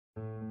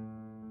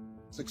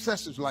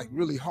Success is like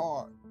really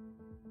hard,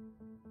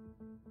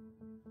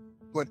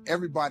 but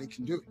everybody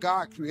can do it.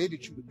 God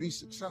created you to be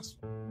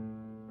successful.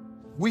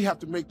 We have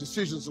to make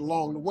decisions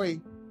along the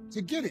way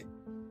to get it,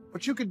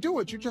 but you can do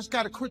it. You just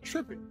got to quit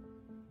tripping.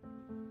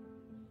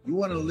 You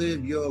want to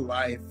live your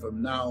life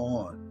from now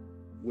on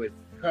with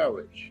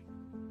courage.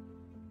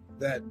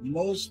 That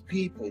most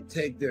people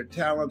take their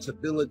talents,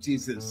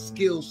 abilities, and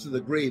skills to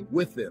the grave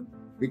with them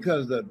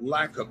because of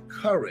lack of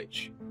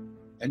courage.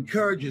 And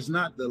courage is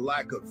not the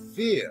lack of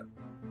fear.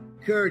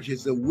 Courage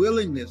is the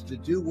willingness to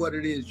do what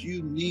it is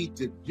you need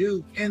to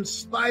do in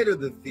spite of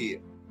the fear.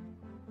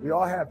 We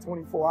all have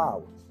 24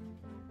 hours.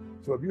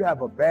 So if you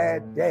have a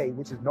bad day,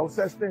 which is no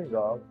such thing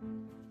of,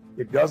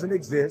 it doesn't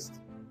exist.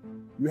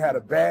 You had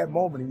a bad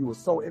moment and you were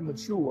so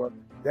immature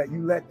that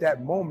you let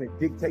that moment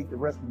dictate the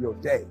rest of your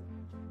day.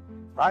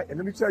 Right? And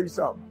let me tell you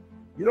something.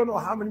 You don't know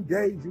how many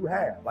days you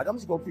have. Like, I'm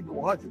just going to keep it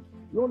 100.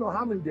 You don't know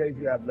how many days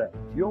you have left.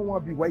 You don't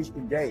want to be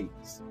wasting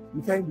days.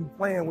 You can't be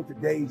playing with the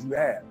days you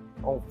have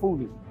on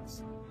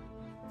foolishness.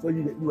 So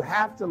you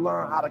have to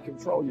learn how to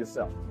control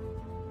yourself.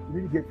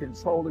 You need to get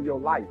control of your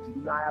life. You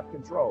do not have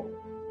control.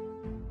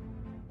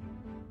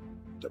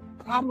 The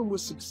problem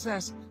with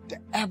success, the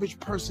average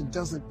person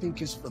doesn't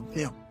think it's for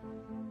them.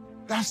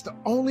 That's the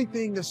only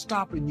thing that's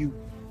stopping you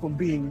from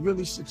being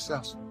really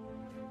successful.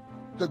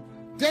 The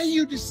day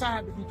you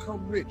decide to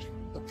become rich,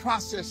 the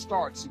process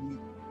starts in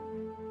you.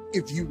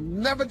 If you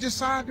never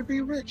decide to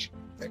be rich,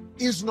 there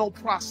is no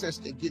process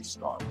that gets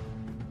started.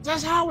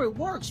 That's how it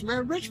works,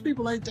 man. Rich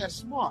people ain't that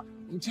smart.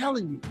 I'm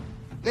telling you.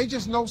 They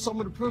just know some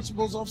of the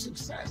principles of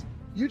success.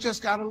 You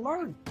just got to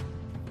learn it.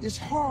 It's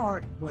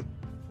hard, but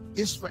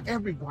it's for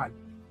everybody.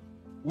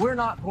 We're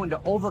not going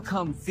to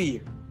overcome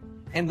fear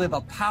and live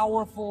a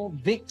powerful,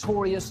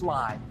 victorious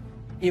life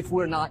if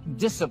we're not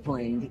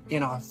disciplined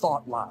in our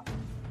thought life.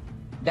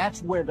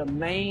 That's where the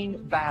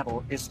main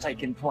battle is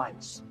taking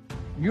place.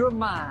 Your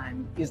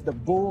mind is the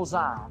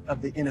bullseye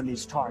of the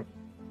enemy's target.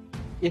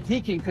 If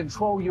he can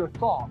control your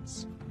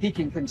thoughts, he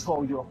can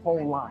control your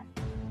whole life.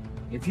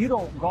 If you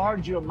don't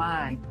guard your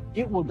mind,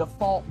 it will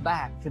default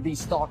back to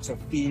these thoughts of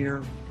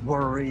fear,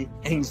 worry,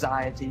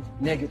 anxiety,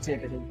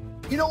 negativity.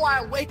 You know why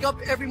I wake up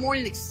every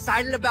morning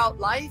excited about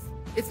life?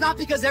 It's not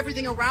because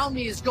everything around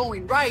me is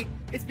going right.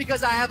 It's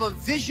because I have a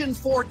vision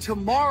for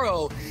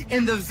tomorrow,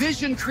 and the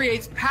vision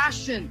creates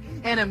passion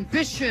and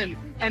ambition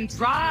and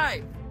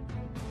drive.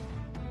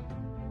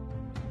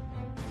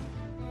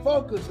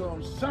 Focus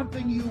on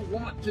something you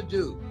want to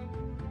do.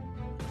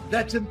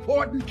 That's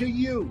important to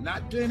you,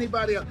 not to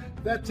anybody else.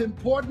 That's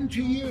important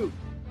to you.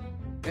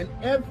 And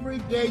every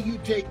day you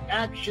take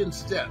action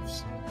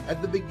steps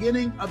at the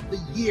beginning of the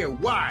year.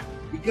 Why?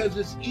 Because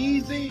it's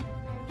easy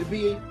to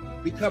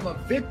become a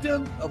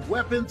victim of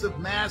weapons of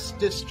mass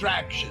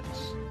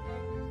distractions.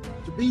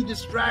 To be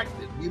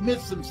distracted, you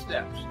miss some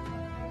steps.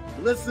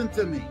 Listen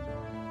to me.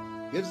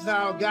 This is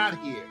how I got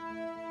here.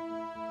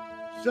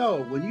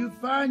 So when you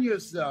find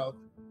yourself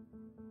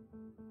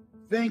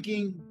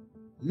thinking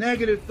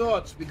negative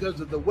thoughts because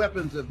of the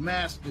weapons of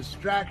mass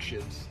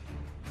distractions,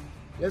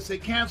 let's say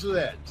cancel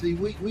that. See,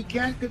 we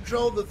can't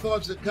control the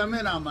thoughts that come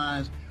in our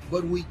minds,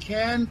 but we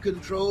can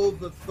control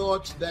the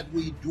thoughts that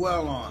we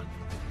dwell on.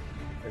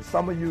 And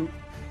some of you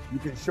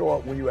can show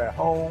up when you're at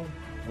home,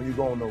 when you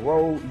go on the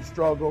road, you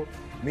struggle,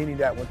 meaning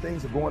that when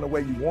things are going the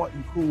way you want,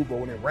 you cool, but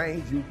when it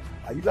rains, you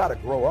got to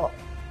grow up.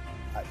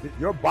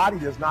 Your body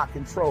does not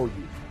control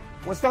you.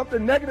 When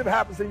something negative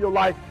happens in your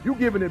life, you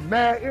giving it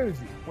mad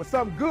energy. When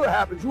something good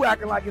happens, you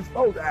acting like it's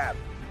supposed to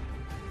happen.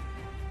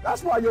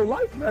 That's why your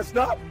life messed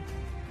up,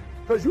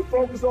 because you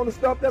focus on the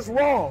stuff that's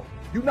wrong.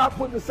 You're not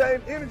putting the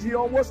same energy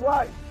on what's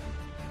right.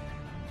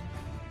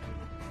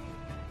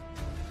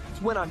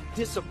 It's when I'm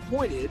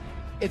disappointed,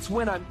 it's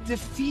when I'm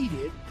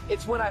defeated,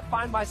 it's when I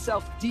find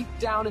myself deep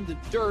down in the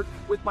dirt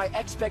with my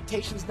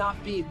expectations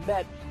not being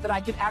met that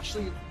I can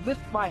actually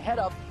lift my head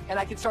up and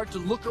I can start to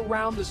look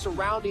around the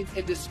surroundings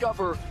and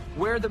discover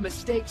where the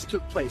mistakes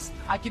took place.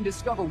 I can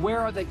discover where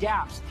are the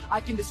gaps. I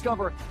can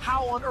discover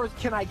how on earth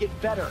can I get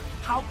better?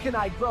 How can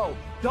I grow?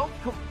 Don't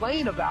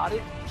complain about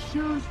it.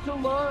 Choose to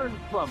learn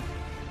from it.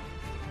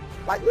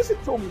 Like, listen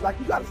to me, like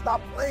you gotta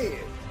stop playing.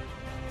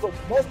 So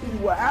most of you,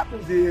 what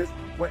happens is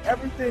when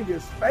everything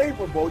is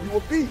favorable, you a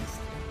beast.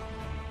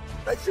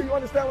 Make sure you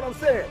understand what I'm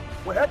saying.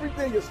 When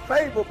everything is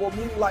favorable,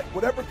 meaning like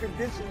whatever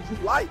conditions you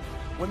like,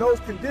 when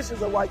those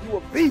conditions are right, you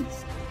a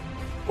beast.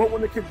 But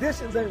when the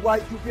conditions ain't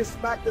right, you get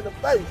smacked in the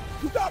face.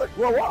 You gotta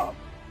grow up.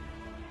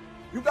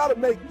 You gotta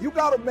be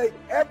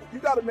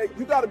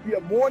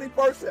a morning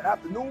person,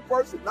 afternoon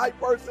person, night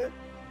person.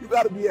 You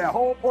gotta be at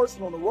home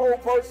person, on the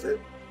road person.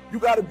 You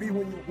gotta be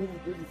when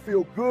you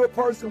feel good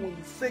person, when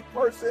you sick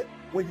person,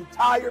 when you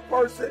tired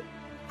person.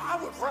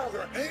 I would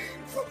rather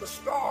aim for the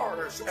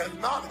stars and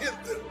not hit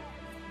them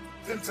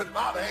than to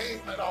not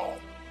aim at all.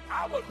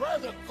 I would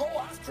rather go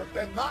after it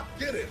than not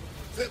get it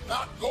than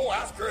not go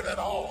after it at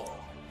all.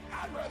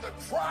 I'd rather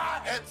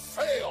try and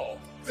fail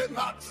than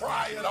not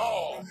try at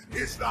all.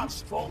 It's not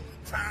strolling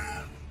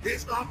time.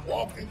 It's not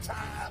walking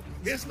time.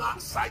 It's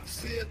not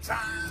sightseeing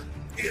time.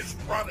 It's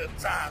running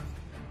time.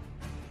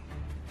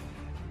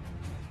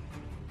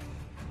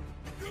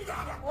 You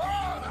gotta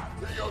run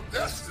after your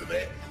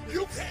destiny.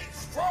 You can't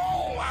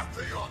stroll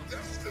after your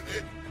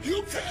destiny.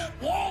 You can't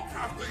walk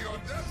after your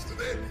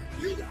destiny.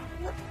 You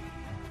gotta run.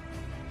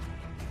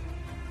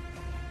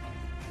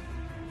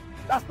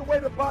 That's the way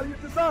the body is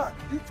designed.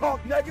 You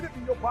talk negative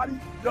and your body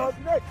does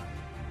negative.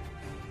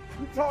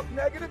 You talk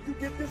negative, you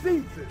get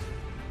diseases.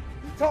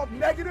 You talk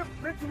negative,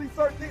 mentally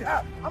certain things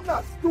happen. I'm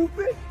not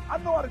stupid. I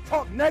know how to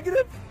talk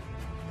negative.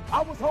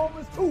 I was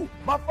homeless too.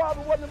 My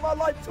father wasn't in my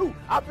life too.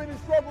 I've been in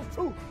struggles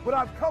too. But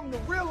I've come to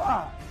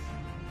realize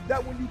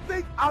that when you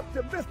think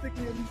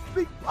optimistically and you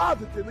speak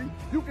positively,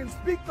 you can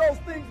speak those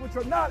things which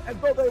are not as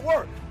though they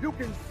were. You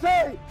can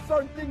say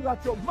certain things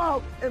out your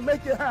mouth and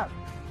make it happen.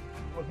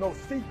 There's no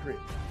secret.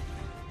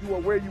 You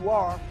are where you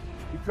are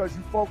because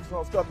you focus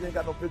on stuff you ain't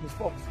got no business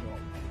focusing on.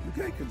 You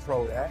can't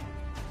control that.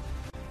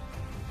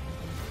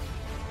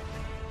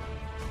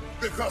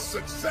 Because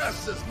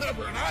success is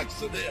never an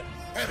accident.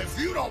 And if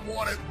you don't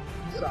want it,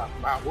 get out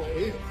of my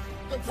way.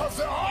 Because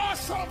there are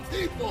some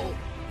people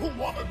who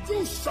want to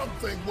do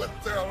something with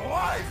their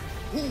life,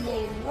 who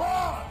will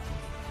run,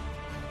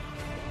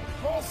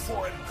 go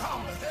for it,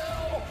 come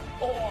hell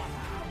or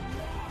high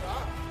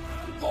water.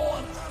 I'm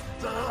going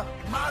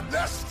after my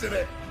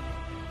destiny.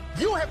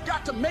 You have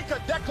got to make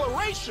a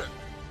declaration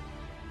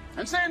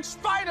and say, in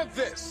spite of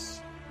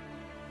this,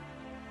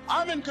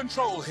 I'm in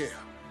control here.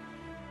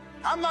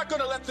 I'm not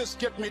going to let this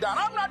get me down.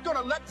 I'm not going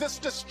to let this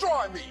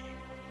destroy me.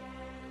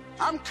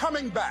 I'm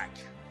coming back,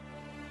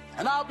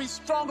 and I'll be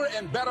stronger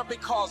and better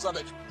because of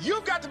it.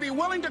 You've got to be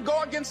willing to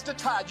go against the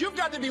tide. You've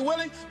got to be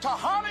willing to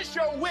harness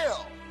your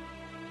will.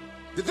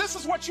 This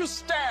is what you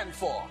stand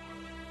for.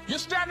 You're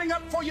standing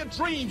up for your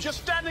dreams. You're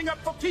standing up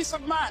for peace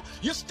of mind.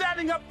 You're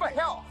standing up for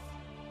health.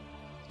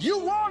 You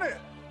want it,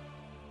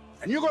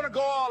 and you're going to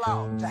go all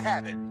out to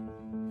have it.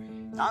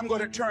 I'm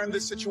going to turn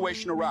this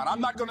situation around.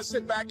 I'm not going to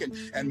sit back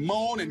and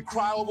moan and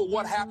cry over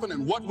what happened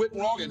and what went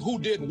wrong and who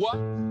did what.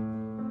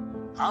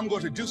 I'm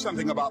going to do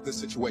something about this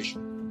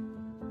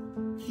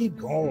situation. Keep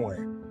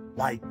going.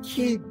 Like,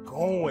 keep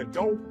going.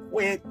 Don't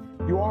quit.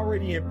 You're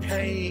already in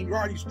pain. You're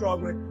already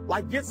struggling.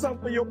 Like, get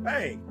something for your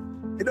pain.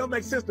 It doesn't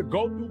make sense to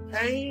go through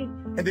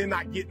pain and then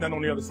not get none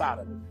on the other side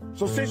of it.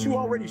 So since you're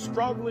already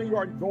struggling, you're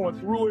already going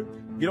through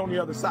it, get on the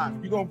other side.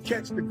 If you're going to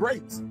catch the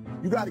grapes,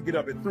 you got to get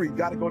up at 3. You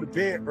got to go to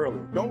bed early.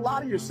 Don't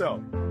lie to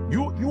yourself.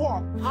 You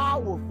are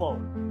powerful,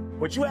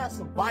 but you have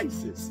some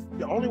vices.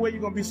 The only way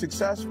you're going to be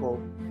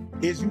successful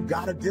is you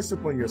got to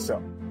discipline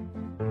yourself.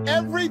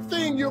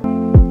 Everything you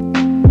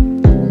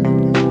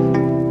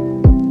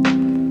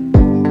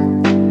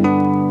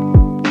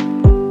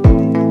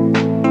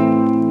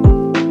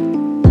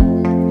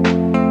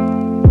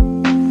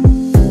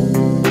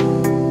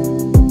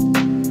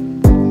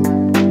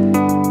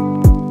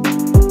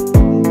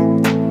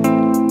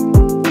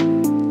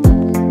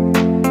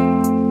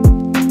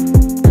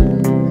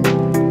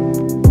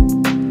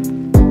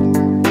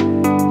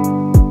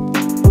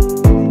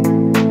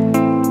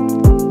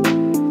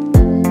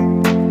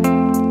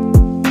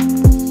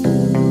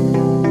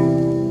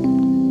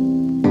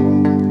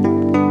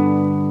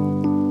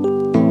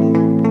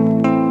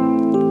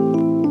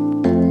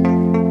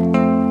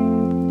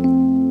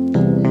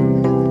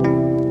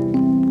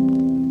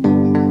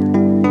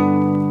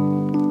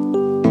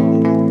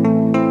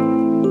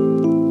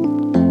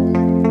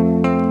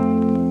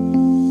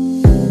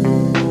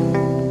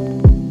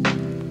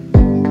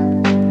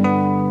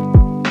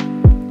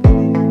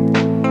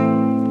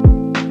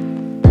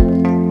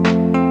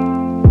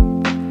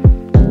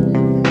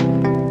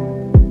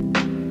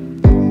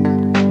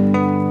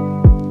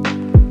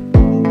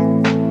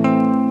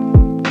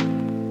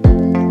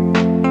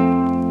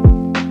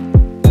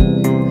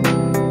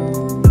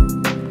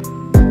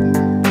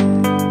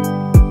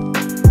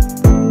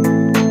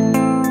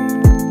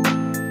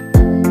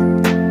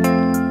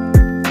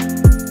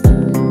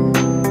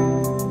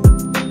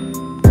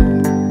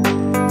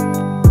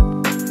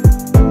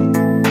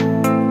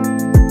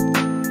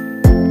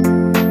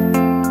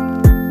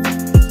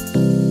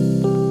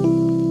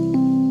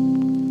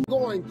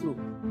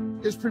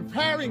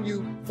preparing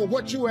you for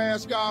what you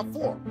ask God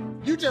for.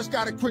 You just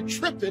got to quit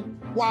tripping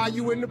while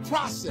you're in the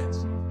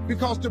process,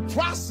 because the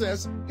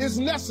process is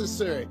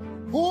necessary.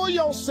 Pull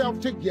yourself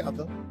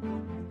together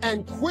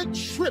and quit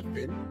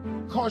tripping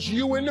because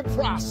you're in the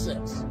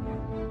process.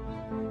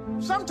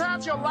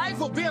 Sometimes your life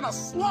will be in a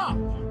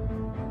slump.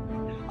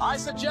 I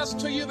suggest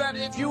to you that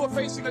if you are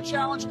facing a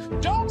challenge,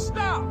 don't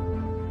stop.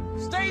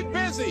 Stay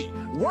busy.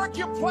 Work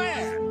your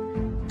plan.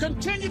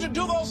 Continue to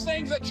do those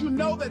things that you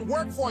know that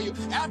work for you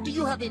after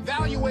you have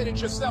evaluated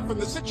yourself in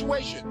the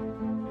situation.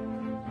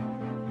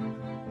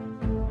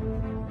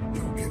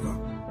 Don't give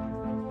up.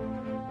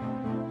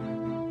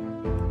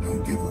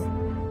 Don't give up.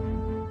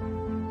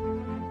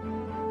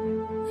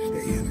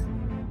 Stay in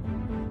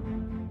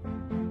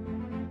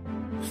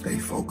it. Stay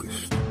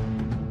focused.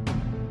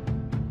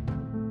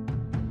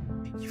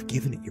 You've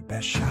given it your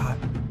best shot.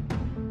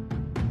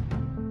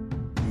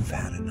 You've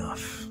had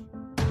enough.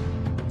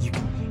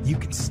 You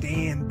can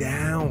stand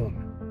down.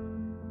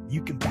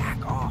 You can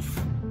back off.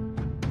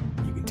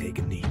 You can take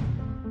a knee.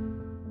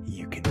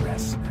 You can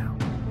rest now.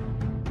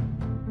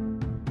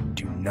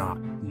 Do not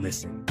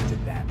listen to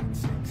that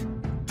instinct.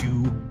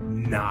 Do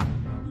not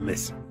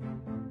listen.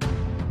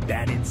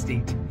 That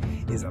instinct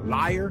is a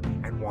liar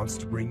and wants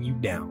to bring you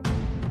down.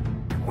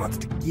 It wants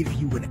to give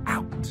you an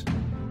out,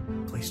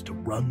 a place to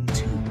run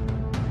to,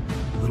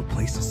 a little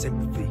place of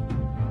sympathy.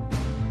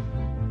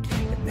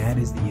 And that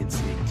is the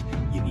instinct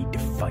you need to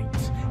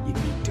fight. You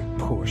need to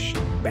push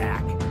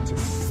back, to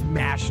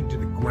smash into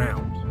the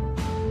ground.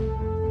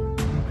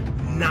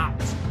 Do not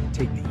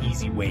take the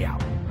easy way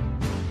out.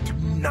 Do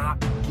not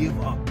give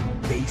up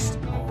based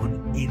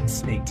on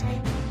instinct.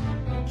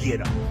 Get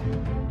up.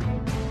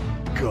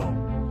 Go.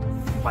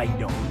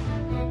 Fight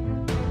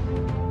on.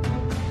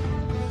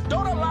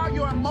 Don't allow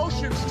your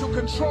emotions to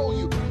control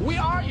you. We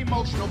are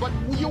emotional, but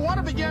you want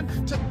to begin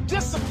to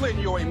discipline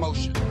your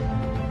emotion.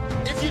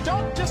 If you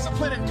don't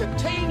discipline and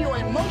contain your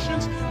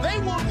emotions, they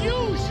will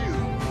use you.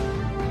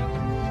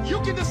 You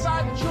can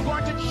decide that you're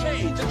going to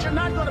change, that you're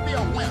not going to be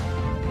a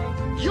wimp.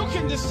 You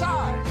can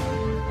decide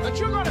that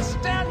you're going to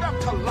stand up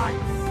to life.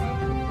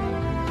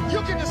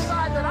 You can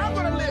decide that I'm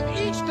going to live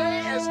each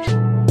day as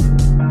if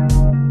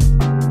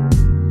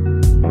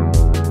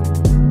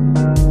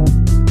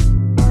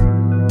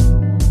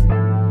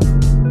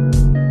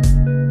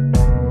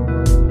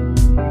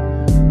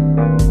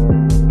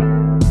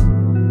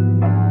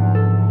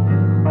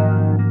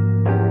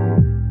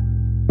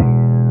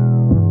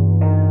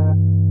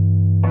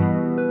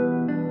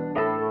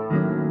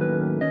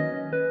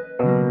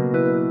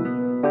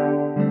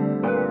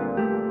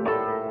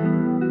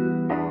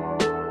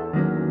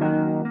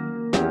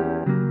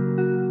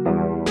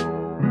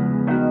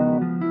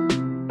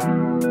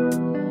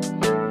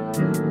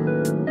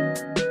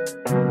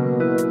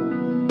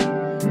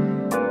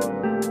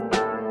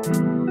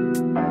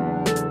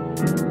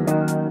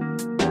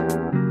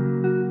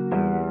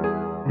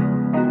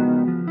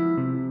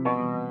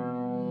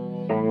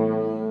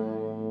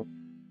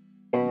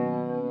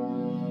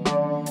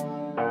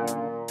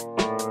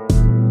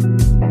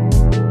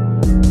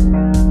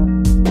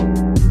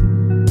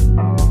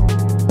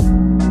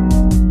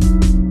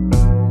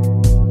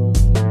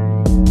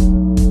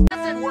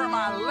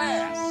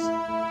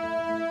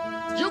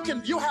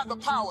you have the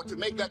power to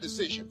make that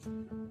decision.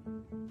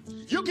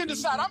 You can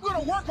decide, I'm going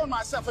to work on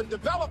myself and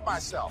develop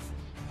myself.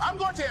 I'm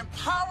going to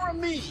empower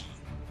me.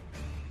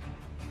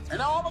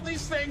 And all of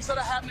these things that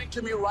are happening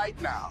to me right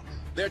now,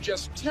 they're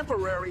just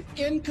temporary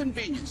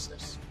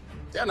inconveniences.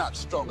 They're not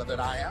stronger than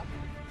I am.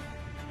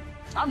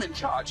 I'm in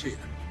charge here.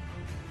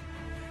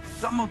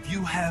 Some of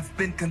you have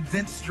been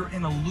convinced you're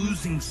in a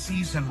losing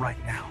season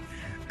right now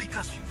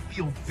because you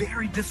feel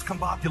very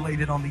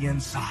discombobulated on the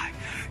inside.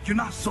 You're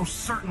not so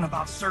certain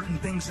about certain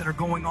things that are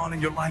going on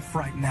in your life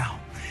right now.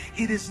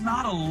 It is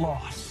not a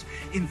loss.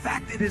 In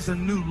fact, it is a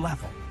new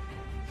level.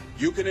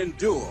 You can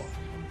endure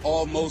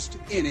almost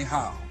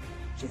anyhow.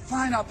 So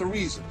find out the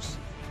reasons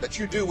that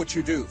you do what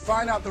you do.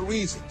 Find out the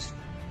reasons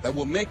that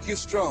will make you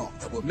strong,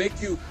 that will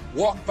make you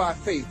walk by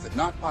faith and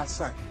not by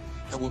sight,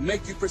 that will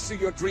make you pursue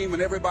your dream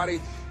when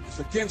everybody is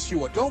against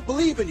you or don't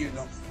believe in you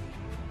no more.